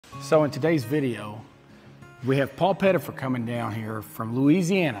So in today's video, we have Paul Pettefer coming down here from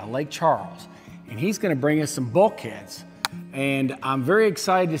Louisiana, Lake Charles, and he's going to bring us some bulkheads. And I'm very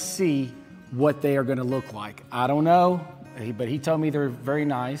excited to see what they are going to look like. I don't know, but he told me they're very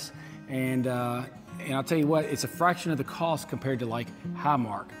nice. And I'll tell you what, it's a fraction of the cost compared to like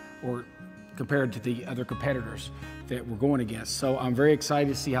Highmark or compared to the other competitors that we're going against. So I'm very excited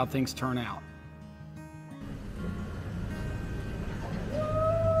to see how things turn out.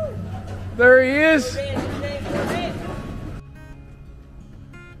 There he is.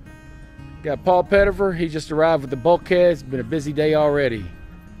 Got Paul Pettefer. He just arrived with the bulkheads. It's been a busy day already.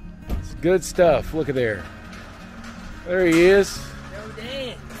 It's good stuff. Look at there. There he is. Yo,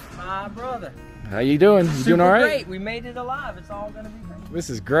 Dan, my brother. How you doing? You doing all right? Great. We made it alive. It's all gonna be great. This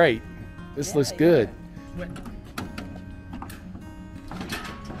is great. This looks good. Yeah.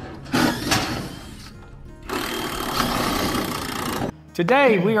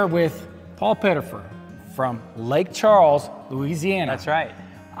 Today we are with Paul Pettefer from Lake Charles, Louisiana. That's right.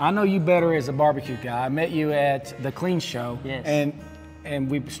 I know you better as a barbecue guy. I met you at the Clean Show. Yes. And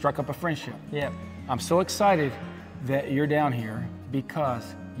we struck up a friendship. Yeah. I'm so excited that you're down here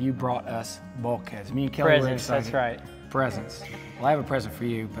because you brought us bulkheads. Me and Kelly were excited. That's right. Presents. Well, I have a present for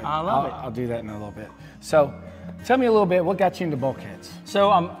you, but I'll do that in a little bit. So tell me a little bit, what got you into bulkheads?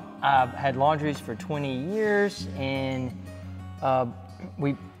 So I've had laundries for 20 years, and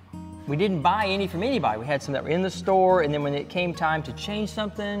we didn't buy any from anybody. We had some that were in the store, and then when it came time to change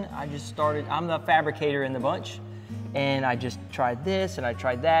something, I just started. I'm the fabricator in the bunch, and I just tried this and I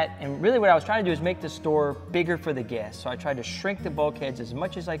tried that. And really what I was trying to do is make the store bigger for the guests. So I tried to shrink the bulkheads as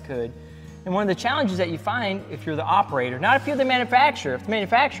much as I could. And one of the challenges that you find if you're the operator, not if you're the manufacturer, if the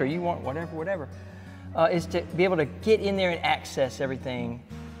manufacturer, you want whatever, is to be able to get in there and access everything,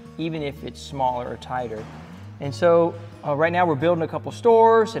 even if it's smaller or tighter. And so right now we're building a couple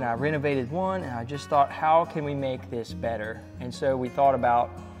stores, and I renovated one, and I just thought, how can we make this better? And so we thought about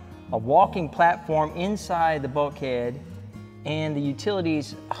a walking platform inside the bulkhead and the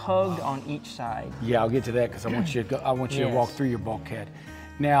utilities hugged on each side. Yeah, I'll get to that because I want you to go, I want you to walk through your bulkhead.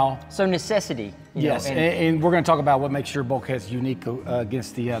 Now, so necessity. Yes, and we're going to talk about what makes your bulkheads unique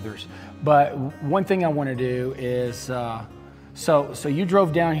against the others. But one thing I want to do is, so you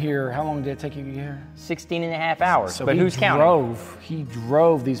drove down here. How long did it take you to get here? 16 and a half hours, so but who's counting? He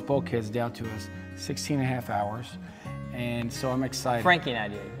drove these bulkheads down to us 16 and a half hours. And so I'm excited. Frankie and I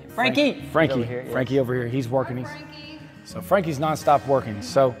did. Frankie over here, yes. Frankie over here, he's working. So Frankie's nonstop working.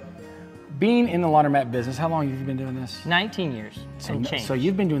 So being in the laundromat business, how long have you been doing this? 19 years and change. So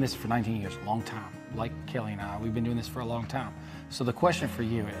you've been doing this for 19 years, a long time. Like Kelly and I, we've been doing this for a long time. So the question for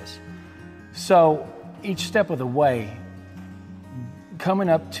you is, so each step of the way, coming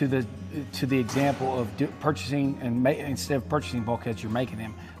up to the example of purchasing, and instead of purchasing bulkheads, you're making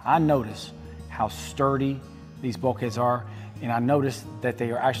them, I notice how sturdy these bulkheads are, and I noticed that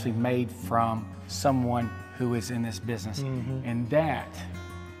they are actually made from someone who is in this business. And that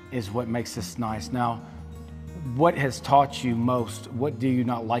is what makes this nice. Now, what has taught you most? What do you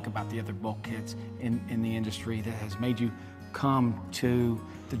not like about the other bulkheads in the industry that has made you come to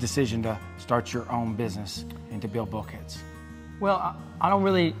the decision to start your own business and to build bulkheads? Well, I don't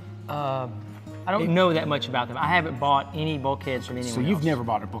really, I don't know that much about them. I haven't bought any bulkheads from anyone So you've else. never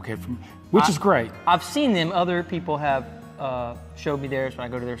bought a bulkhead from, which is great. I've seen them. Other people have showed me theirs when I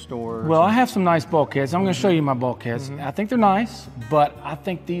go to their stores. Well, I have some nice bulkheads. I'm going to show you my bulkheads. I think they're nice, but I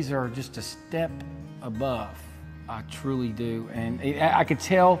think these are just a step above. I truly do. And I could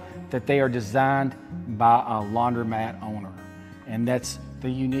tell that they are designed by a laundromat owner. And that's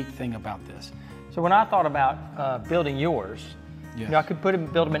the unique thing about this. So when I thought about building yours, yes. you know, I could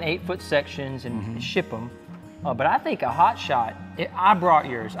build them in 8-foot sections and ship them. But I think a hot shot, I brought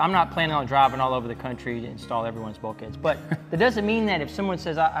yours. I'm not planning on driving all over the country to install everyone's bulkheads. But that doesn't mean that if someone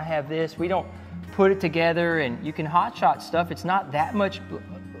says, I have this, we don't put it together and you can hot shot stuff. It's not that much,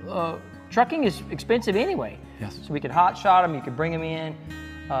 trucking is expensive anyway. Yes. So we could hot shot them, you could bring them in.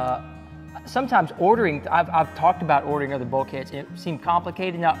 Sometimes ordering, I've talked about ordering other bulkheads. It seemed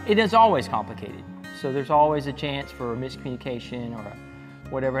complicated. Now, it is always complicated. So there's always a chance for a miscommunication or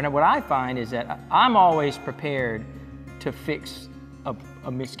whatever. And what I find is that I'm always prepared to fix a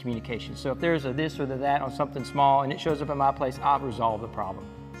miscommunication. So if there's a this or the that on something small and it shows up at my place, I'll resolve the problem.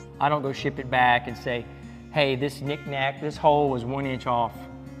 I don't go ship it back and say, hey, this knick-knack, this hole was 1 inch off.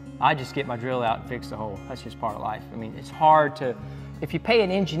 I just get my drill out and fix the hole. That's just part of life. I mean, it's hard to, if you pay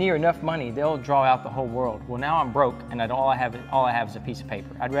an engineer enough money, they'll draw out the whole world. Well, now I'm broke and all I have is a piece of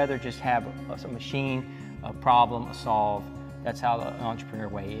paper. I'd rather just have a machine, a problem, a solve. That's how the entrepreneur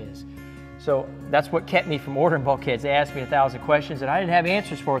way is. So that's what kept me from ordering bulkheads. They asked me 1,000 questions and I didn't have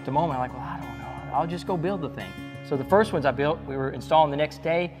answers for at the moment. I'm like, well, I don't know. I'll just go build the thing. So the first ones I built, we were installing the next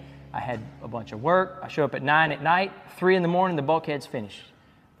day. I had a bunch of work. I show up at 9 at night, 3 in the morning, the bulkhead's finished.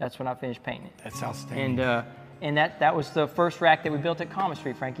 That's when I finished painting it. That's outstanding. And that was the first rack that we built at Common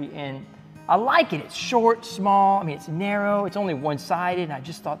Street, Frankie. And I like it. It's short, small. I mean, it's narrow. It's only one-sided. And I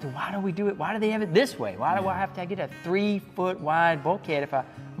just thought, why do we do it? Why do they have it this way? Why do I have to get a 3-foot wide bulkhead if I'm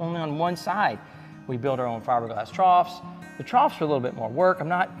only on one side? We built our own fiberglass troughs. The troughs are a little bit more work.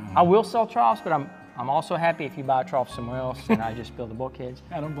 I will sell troughs, but I'm also happy if you buy a trough somewhere else and I just build the bulkheads.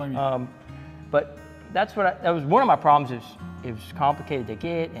 I don't blame you. But that was one of my problems. It was complicated to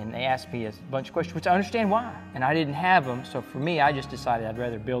get, and they asked me a bunch of questions, which I understand why. And I didn't have them, so for me, I just decided I'd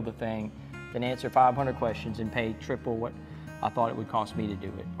rather build the thing than answer 500 questions and pay triple what I thought it would cost me to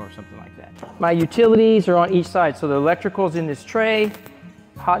do it, or something like that. My utilities are on each side, so the electrical's in this tray,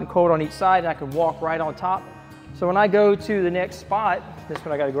 hot and cold on each side, and I can walk right on top. So when I go to the next spot, this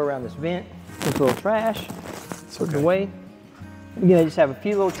one I gotta go around this vent, this little trash, put it away. Again, I just have a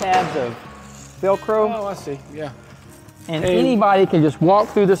few little tabs of Velcro. Oh, I see, yeah. And anybody can just walk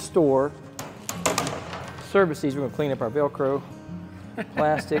through the store, service these. We're gonna clean up our Velcro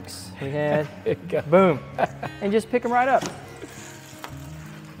plastics we had, boom, and just pick them right up.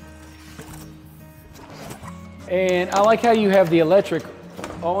 And I like how you have the electric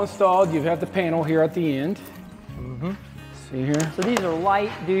all installed. You have the panel here at the end. See here? So these are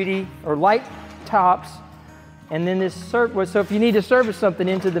light duty, or light tops, and then this, so if you need to service something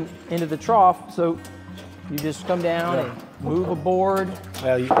into the trough, so you just come down and move a board.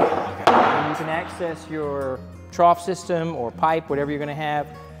 Well, and you can access your trough system or pipe, whatever you're gonna have.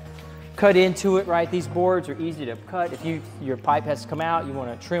 Cut into it, right? These boards are easy to cut. If your pipe has to come out, you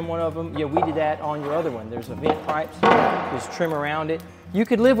wanna trim one of them. Yeah, we did that on your other one. There's a vent pipes, just trim around it. You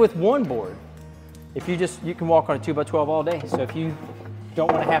could live with one board. If you can walk on a 2x12 all day. So if you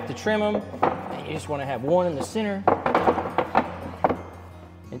don't wanna have to trim them, and you just wanna have one in the center,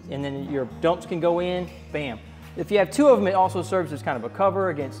 and then your dumps can go in, bam. If you have two of them, it also serves as kind of a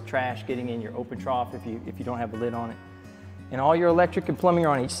cover against trash getting in your open trough if you don't have a lid on it. And all your electric and plumbing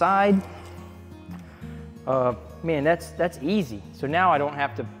are on each side. Man, that's easy. So now I don't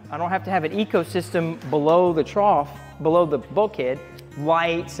have to have an ecosystem below the trough, below the bulkhead,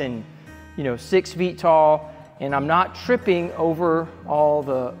 lights and 6 feet tall, and I'm not tripping over all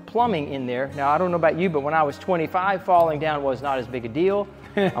the plumbing in there. Now I don't know about you, but when I was 25, falling down was not as big a deal.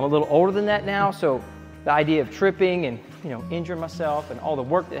 I'm a little older than that now, so the idea of tripping and injuring myself and all the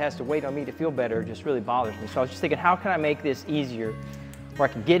work that has to wait on me to feel better just really bothers me. So I was just thinking, how can I make this easier where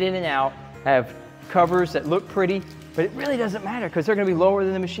I can get in and out, have covers that look pretty, but it really doesn't matter because they're going to be lower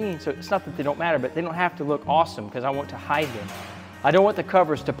than the machine. So it's not that they don't matter, but they don't have to look awesome because I want to hide them. I don't want the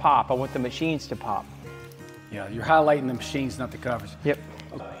covers to pop. I want the machines to pop. Yeah, you're highlighting the machines, not the covers. Yep.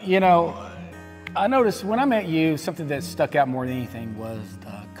 I noticed when I met you, something that stuck out more than anything was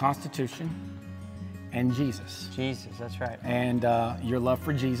the Constitution and Jesus. Jesus, that's right. And your love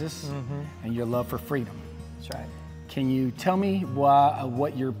for Jesus and your love for freedom. That's right. Can you tell me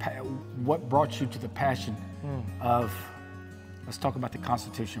what brought you to the passion of, let's talk about the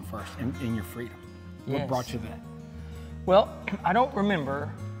Constitution first and your freedom. Yes. What brought you to that? Well, I don't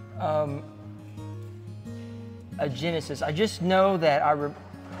remember a Genesis. I just know that I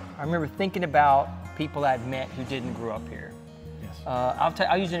remember thinking about people I'd met who didn't grow up here. Yes.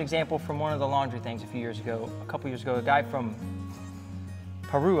 I'll use an example from one of the laundry things a couple years ago, a guy from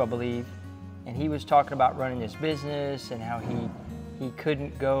Peru, I believe, and he was talking about running this business and how he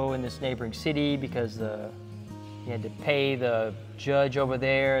couldn't go in this neighboring city because he had to pay the judge over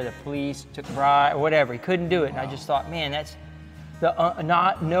there, the police took bribe, or whatever. He couldn't do it. And I just thought, man, that's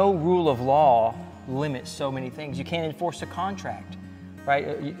no rule of law limits so many things. You can't enforce a contract,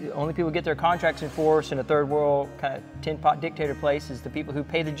 right? Only people get their contracts enforced in a third world kind of tin pot dictator place is the people who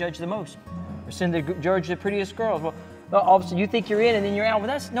pay the judge the most or send the judge the prettiest girls. Well, all of a sudden you think you're in and then you're out. Well,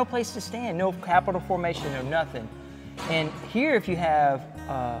 that's no place to stand, no capital formation, no nothing. And here, if you have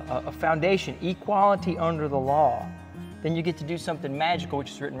a foundation, equality under the law, then you get to do something magical,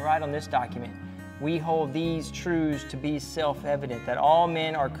 which is written right on this document. We hold these truths to be self-evident, that all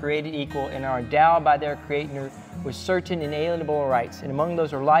men are created equal and are endowed by their Creator with certain inalienable rights. And among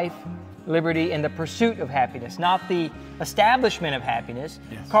those are life, liberty, and the pursuit of happiness, not the establishment of happiness.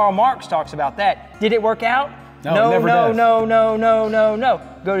 Yes. Karl Marx talks about that. Did it work out? No. No.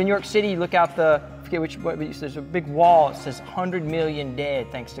 Go to New York City, look out there's a big wall that says 100 million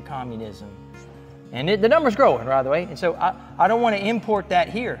dead thanks to communism. And the number's growing, by the way. And so I don't want to import that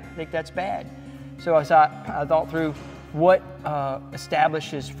here. I think that's bad. So I thought through what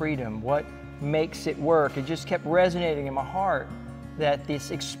establishes freedom, what makes it work. It just kept resonating in my heart that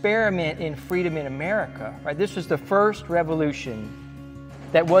this experiment in freedom in America, right? This was the first revolution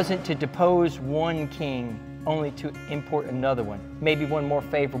that wasn't to depose one king, only to import another one, maybe one more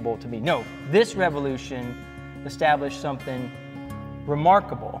favorable to me. No, this revolution established something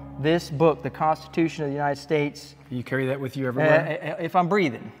remarkable. This book, the Constitution of the United States. You carry that with you everywhere? If I'm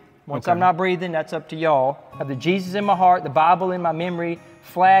breathing. Once Okay. I'm not breathing, that's up to y'all. I have the Jesus in my heart, the Bible in my memory,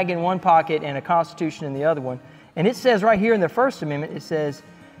 flag in one pocket, and a Constitution in the other one. And it says right here in the First Amendment, it says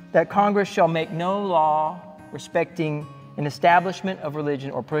that Congress shall make no law respecting an establishment of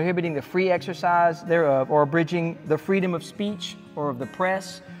religion or prohibiting the free exercise thereof or abridging the freedom of speech or of the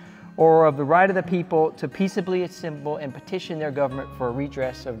press or of the right of the people to peaceably assemble and petition their government for a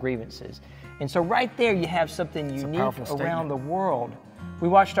redress of grievances. And so right there you have something unique around the world. We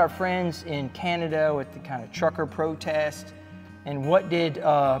watched our friends in Canada with the kind of trucker protest. And what did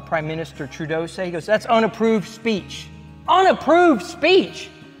Prime Minister Trudeau say? He goes, that's unapproved speech. Unapproved speech!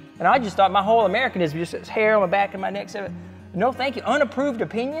 And I just thought my whole Americanism, just this hair on my back and my neck, said, no thank you, unapproved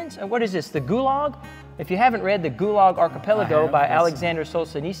opinions? And what is this, the Gulag? If you haven't read the Gulag Archipelago by Alexander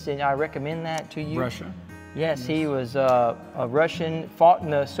Solzhenitsyn, I recommend that to you. Russia? Yes, he was a Russian, fought in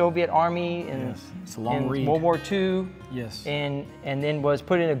the Soviet army in World War II. Yes. And then was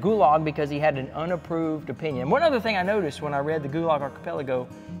put in a gulag because he had an unapproved opinion. One other thing I noticed when I read the Gulag Archipelago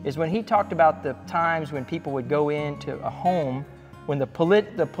is when he talked about the times when people would go into a home, when the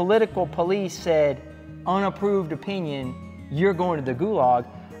political police said, unapproved opinion, you're going to the gulag,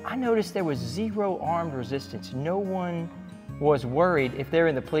 I noticed there was zero armed resistance. No one was worried if they're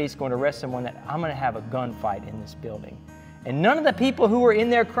in the police going to arrest someone that I'm going to have a gunfight in this building. And none of the people who were in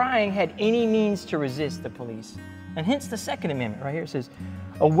there crying had any means to resist the police. And hence the Second Amendment right here. It says,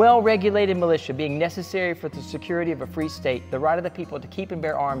 a well-regulated militia being necessary for the security of a free state, the right of the people to keep and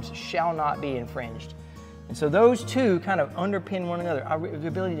bear arms shall not be infringed. And so those two kind of underpin one another. The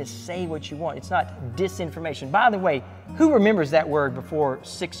ability to say what you want. It's not disinformation. By the way, who remembers that word before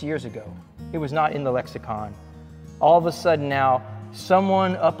 6 years ago? It was not in the lexicon. All of a sudden now,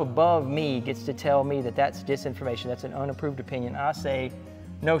 someone up above me gets to tell me that that's disinformation, that's an unapproved opinion. I say,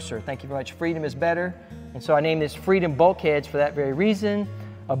 no sir, thank you very much. Freedom is better. And so I named this Freedom Bulkheads for that very reason.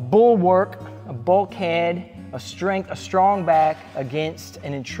 A bulwark, a bulkhead, a strength, a strong back against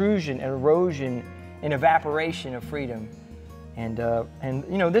an intrusion, an erosion, an evaporation of freedom. And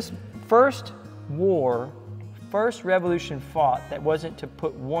you know, this first war, first revolution fought that wasn't to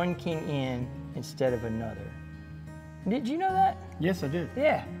put one king in instead of another. Did you know that? Yes, I did.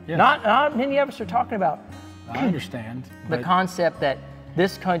 Yeah. Yes. Not many of us are talking about I understand. the concept that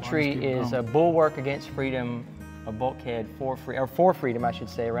this country is a bulwark against freedom, a bulkhead for freedom, I should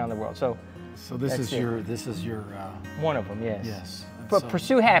say, around the world. So this is your one of them, yes. Yes. But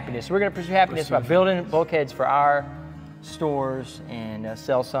pursue happiness. We're going to pursue happiness by building bulkheads for our stores and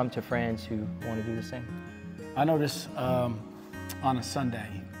sell some to friends who want to do the same. I noticed on a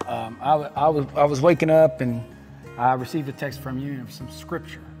Sunday, I was waking up and I received a text from you of some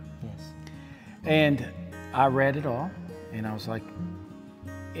scripture. Yes. And I read it all, and I was like,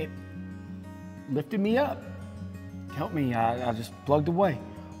 it lifted me up, helped me. I just plugged away.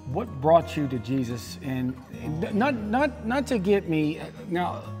 What brought you to Jesus? And not to get me.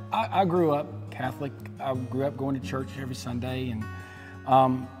 Now, I grew up Catholic. I grew up going to church every Sunday,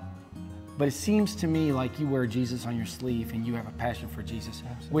 and but it seems to me like you wear Jesus on your sleeve, and you have a passion for Jesus,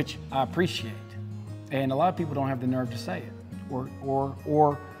 which I appreciate. And a lot of people don't have the nerve to say it,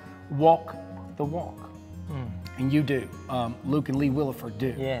 or walk the walk. And you do. Luke and Lee Williford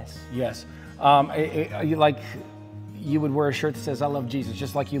do. Yes. Yes. Like you would wear a shirt that says, I love Jesus,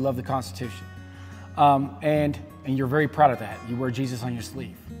 just like you love the Constitution. And you're very proud of that. You wear Jesus on your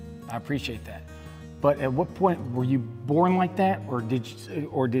sleeve. I appreciate that. But at what point were you born like that, or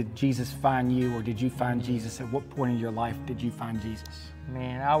did Jesus find you, or did you find Jesus? At what point in your life did you find Jesus?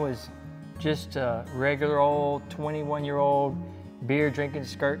 Man, I was just a regular old 21-year-old beer drinking,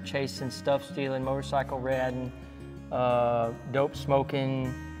 skirt chasing, stuff stealing, motorcycle riding, dope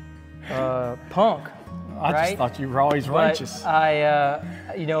smoking, punk. I just thought you were always righteous. I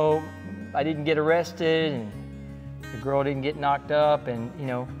didn't get arrested, and the girl didn't get knocked up, and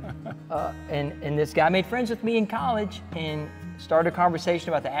and this guy made friends with me in college and started a conversation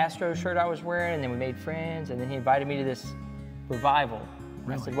about the Astros shirt I was wearing, and then we made friends, and then he invited me to this revival.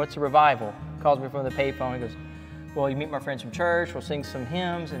 Really? I said, what's a revival? He calls me from the payphone. He goes, well, you meet my friends from church, we'll sing some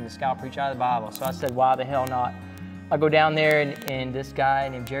hymns, and this guy will preach out of the Bible. So I said, why the hell not? I go down there, and this guy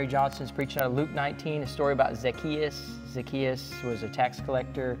named Jerry Johnson's preaching out of Luke 19, a story about Zacchaeus. Zacchaeus was a tax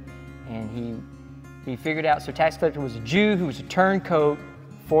collector, and he figured out, so tax collector was a Jew who was a turncoat,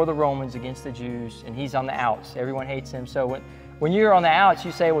 for the Romans against the Jews, and he's on the outs. Everyone hates him. So when you're on the outs,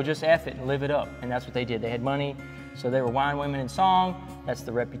 you say, well, just F it and live it up. And that's what they did. They had money, so they were wine, women, and song. That's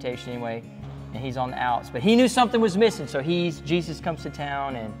the reputation anyway. And he's on the outs. But he knew something was missing, so Jesus comes to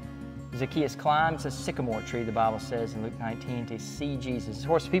town, and Zacchaeus climbs a sycamore tree, the Bible says in Luke 19, to see Jesus. Of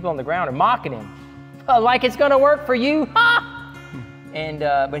course, people on the ground are mocking him. Like it's going to work for you, ha! And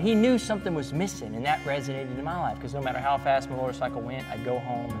but he knew something was missing, and that resonated in my life, because no matter how fast my motorcycle went, I'd go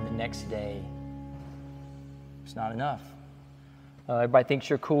home, and the next day, it's not enough. Everybody thinks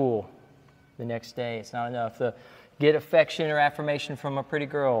you're cool. The next day, it's not enough. Get affection or affirmation from a pretty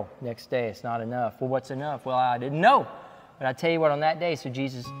girl. Next day, it's not enough. Well, what's enough? Well, I didn't know. But I tell you what, on that day, so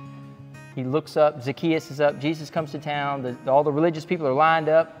Jesus, he looks up, Zacchaeus is up, Jesus comes to town, all the religious people are lined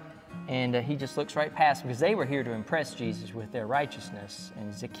up, and he just looks right past them, because they were here to impress Jesus with their righteousness.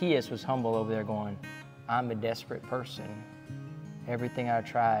 And Zacchaeus was humble over there going, I'm a desperate person. Everything I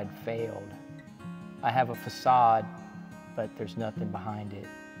tried failed. I have a facade, but there's nothing behind it.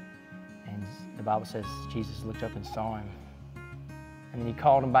 And the Bible says Jesus looked up and saw him. And then he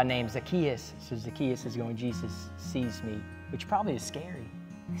called him by name, Zacchaeus. So Zacchaeus is going, Jesus sees me, which probably is scary.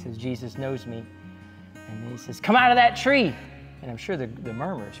 He says, Jesus knows me. And then he says, come out of that tree. And I'm sure the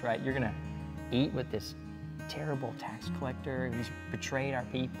murmurs, right? You're going to eat with this terrible tax collector. He's betrayed our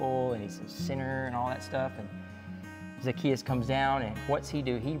people, and he's a sinner and all that stuff. And Zacchaeus comes down, and what's he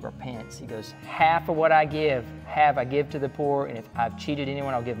do? He repents. He goes, half of what I give to the poor, and if I've cheated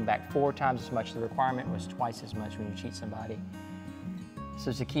anyone, I'll give them back 4 times as much. The requirement was twice as much when you cheat somebody.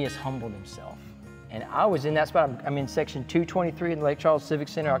 So Zacchaeus humbled himself. And I was in that spot. I'm in section 223 in the Lake Charles Civic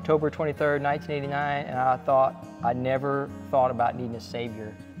Center, October 23rd, 1989, and I never thought about needing a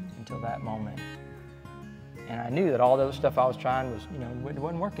Savior until that moment. And I knew that all the other stuff I was trying was, it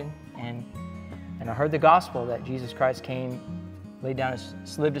wasn't working. And I heard the gospel that Jesus Christ came, lived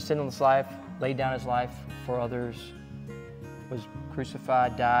a sinless life, laid down his life for others, was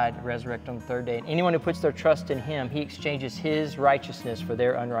crucified, died, resurrected on the 3rd day. And anyone who puts their trust in him, he exchanges his righteousness for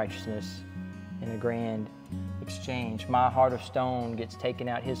their unrighteousness in a grand exchange. My heart of stone gets taken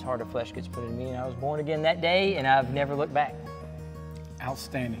out, his heart of flesh gets put in me, and I was born again that day, and I've never looked back.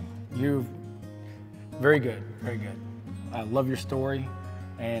 Outstanding. Very good, very good. I love your story,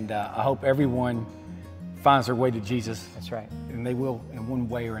 and I hope everyone finds their way to Jesus. That's right. And they will in one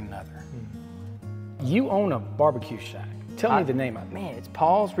way or another. You own a barbecue shack. Tell me the name of it. Man, it's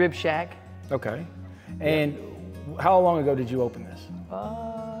Paul's Rib Shack. Okay. And how long ago did you open this?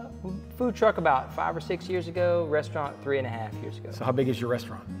 Food truck about 5 or 6 years ago, restaurant 3.5 years ago. So how big is your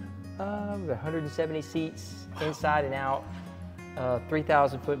restaurant? 170 seats inside and out,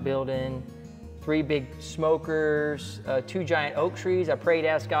 3,000-foot building, 3 big smokers, 2 giant oak trees. I prayed,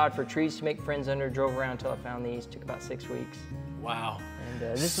 asked God for trees to make friends under, drove around until I found these. Took about 6 weeks. Wow. And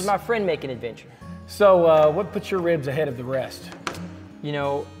this is my friend-making adventure. So what puts your ribs ahead of the rest?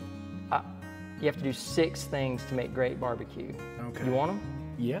 You have to do 6 things to make great barbecue. Okay. You want them?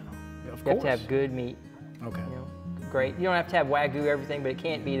 Yeah, of course. You have to have good meat. Okay. Great. You don't have to have Wagyu everything, but it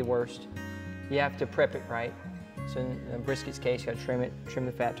can't be the worst. You have to prep it right. So in brisket's case, you got to trim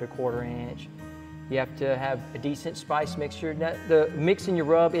the fat to 1/4 inch. You have to have a decent spice mixture. The mixing your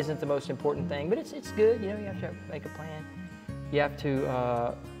rub isn't the most important thing, but it's good. You have to make a plan. You have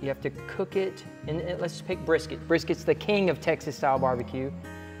to cook it. And let's just pick brisket. Brisket's the king of Texas-style barbecue.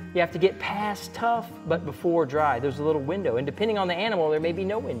 You have to get past tough, but before dry. There's a little window, and depending on the animal, there may be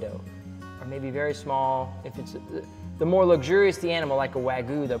no window, or maybe very small. If it's the more luxurious the animal, like a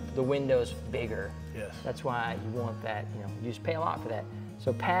Wagyu, the window's bigger. Yes. That's why you want that. You just pay a lot for that.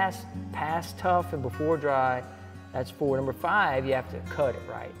 So past tough and before dry, that's 4. Number 5, you have to cut it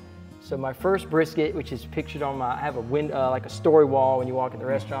right. So my first brisket, which is pictured on I have a window, like a story wall when you walk in the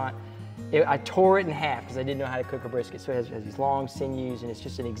restaurant. I tore it in half because I didn't know how to cook a brisket. So it has these long sinews, and it's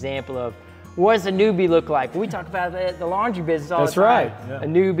just an example of what does a newbie look like. We talk about the laundry business all the time. That's right. Yeah. A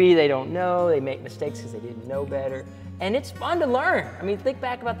newbie, they don't know. They make mistakes because they didn't know better. And it's fun to learn. I mean, think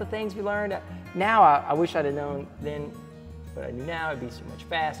back about the things we learned. Now, I wish I'd have known then, but I knew now it'd be so much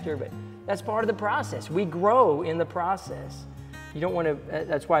faster. But that's part of the process. We grow in the process. You don't want to,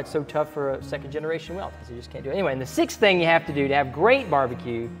 that's why it's so tough for a second-generation wealth, because you just can't do it. Anyway, and the 6th thing you have to do to have great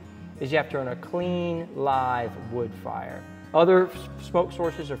barbecue is you have to run a clean, live wood fire. Other smoke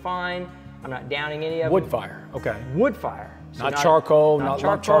sources are fine. I'm not downing any of them. Wood fire, okay. Wood fire. So not charcoal, not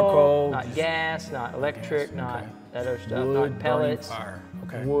charcoal. Not gas, not electric, gas, not okay. that other stuff, Wood not pellets. Fire,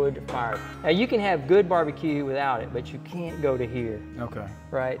 okay. Wood fire. Now you can have good barbecue without it, but you can't go to here. Okay.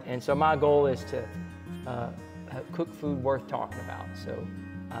 Right, and so my goal is to cook food worth talking about. So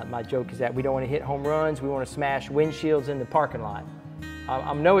my joke is that we don't want to hit home runs, we want to smash windshields in the parking lot.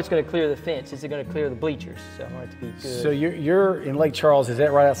 I know it's going to clear the fence. Is it going to clear the bleachers? So I want it to be good. So you're in Lake Charles. Is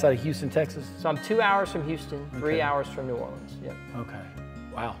that right outside of Houston, Texas? So I'm 2 hours from Houston, 3 hours from New Orleans. Yep. Okay.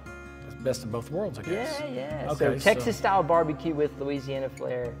 Wow. That's best of both worlds, I guess. Yeah. Okay, So Texas-style barbecue with Louisiana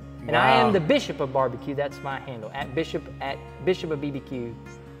flair. And I am the Bishop of Barbecue. That's my handle, at Bishop of BBQ.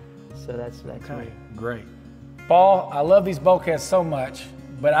 So that's me. Great. Paul, I love these bulkheads so much,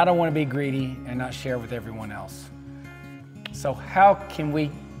 but I don't want to be greedy and not share with everyone else. So how can we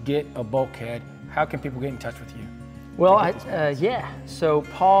get a bulkhead? How can people get in touch with you? Well, so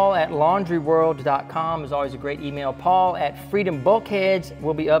Paul at laundryworld.com is always a great email. Paul at Freedom Bulkheads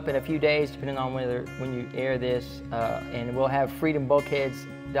will be up in a few days, depending on when you air this. And we'll have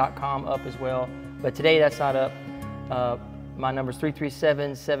freedombulkheads.com up as well. But today that's not up. My number is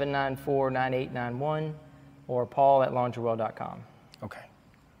 337-794-9891 or Paul at laundryworld.com. Okay.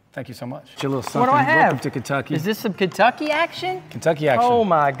 Thank you so much. Your little something. What do I have? Welcome to Kentucky. Is this some Kentucky action? Kentucky action. Oh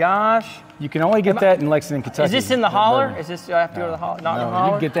my gosh. You can only get that in Lexington, Kentucky. Is this in the holler? Is this, do I have to go to the holler? Not in the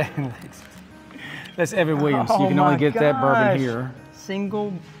holler? You can get that in Lexington. That's Evan Williams. You can only get that bourbon here.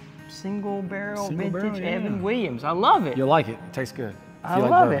 Single barrel vintage Evan Williams. I love it. You'll like it. It tastes good. I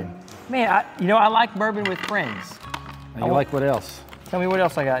love it. Man, I like bourbon with friends. And you like what else? Tell me what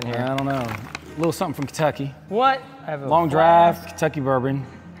else I got in here. I don't know. A little something from Kentucky. What? I have a Long drive, Kentucky bourbon.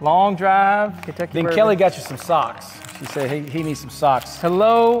 Long drive, Kentucky Then bourbon. Kelly got you some socks. She said he needs some socks.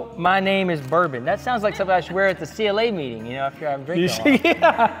 Hello, my name is Bourbon. That sounds like something I should wear at the CLA meeting, after I'm drinking a lot.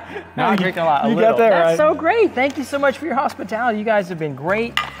 Yeah. No, I'm drinking a lot. You got that right. That's so great. Thank you so much for your hospitality. You guys have been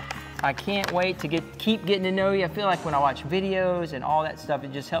great. I can't wait to keep getting to know you. I feel like when I watch videos and all that stuff,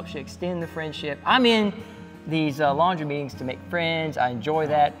 it just helps you extend the friendship. I'm in these laundry meetings to make friends. I enjoy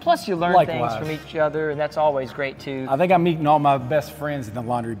that. Plus you learn things from each other, and that's always great too. I think I'm meeting all my best friends in the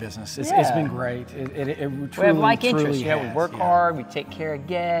laundry business. It's been great. It truly, we have like interests. truly We work hard, we take care of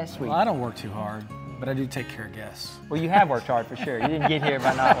guests. Well, I don't work too hard, but I do take care of guests. Well, you have worked hard for sure. You didn't get here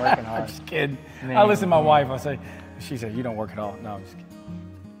by not working hard. I'm just kidding. I listen to my wife. She said, you don't work at all. No, I'm just kidding.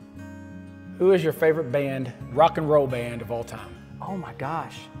 Who is your favorite band, rock and roll band of all time? Oh my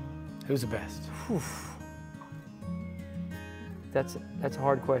gosh. Who's the best? Whew. That's a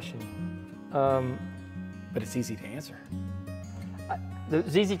hard question. But it's easy to answer. The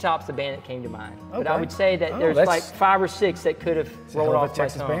ZZ Top's the band that came to mind. Okay. But I would say that there's like 5 or 6 that could have rolled off my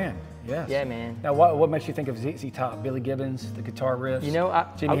Texas tongue. band. Yes. Yeah, man. Now, what makes you think of ZZ Top? Billy Gibbons, the guitar riffs?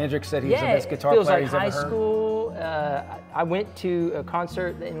 Jimi Hendrix said he was the best guitar player he's ever heard. Yeah, it feels like high school. I went to a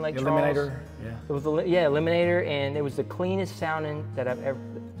concert in Lake Charles. Eliminator. Yeah. It was Eliminator, and it was the cleanest sounding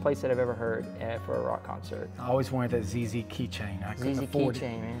place that I've ever heard for a rock concert. I always wanted that ZZ keychain. I couldn't afford it.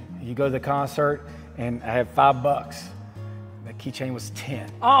 Man. You go to the concert, and I had $5. That keychain was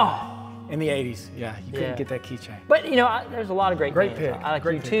 10. Oh. In the 80s, you couldn't get that keychain. But there's a lot of great bands. Pick. I like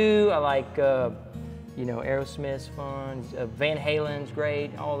U2. I like Aerosmith's fun. Van Halen's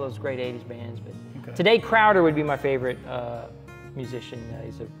great. All those great 80s bands. But today Crowder would be my favorite musician.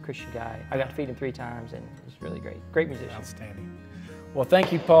 He's a Christian guy. I got to feed him 3 times, and he's really great. Great musician. Outstanding. Well,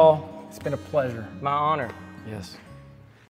 thank you, Paul. It's been a pleasure. My honor. Yes.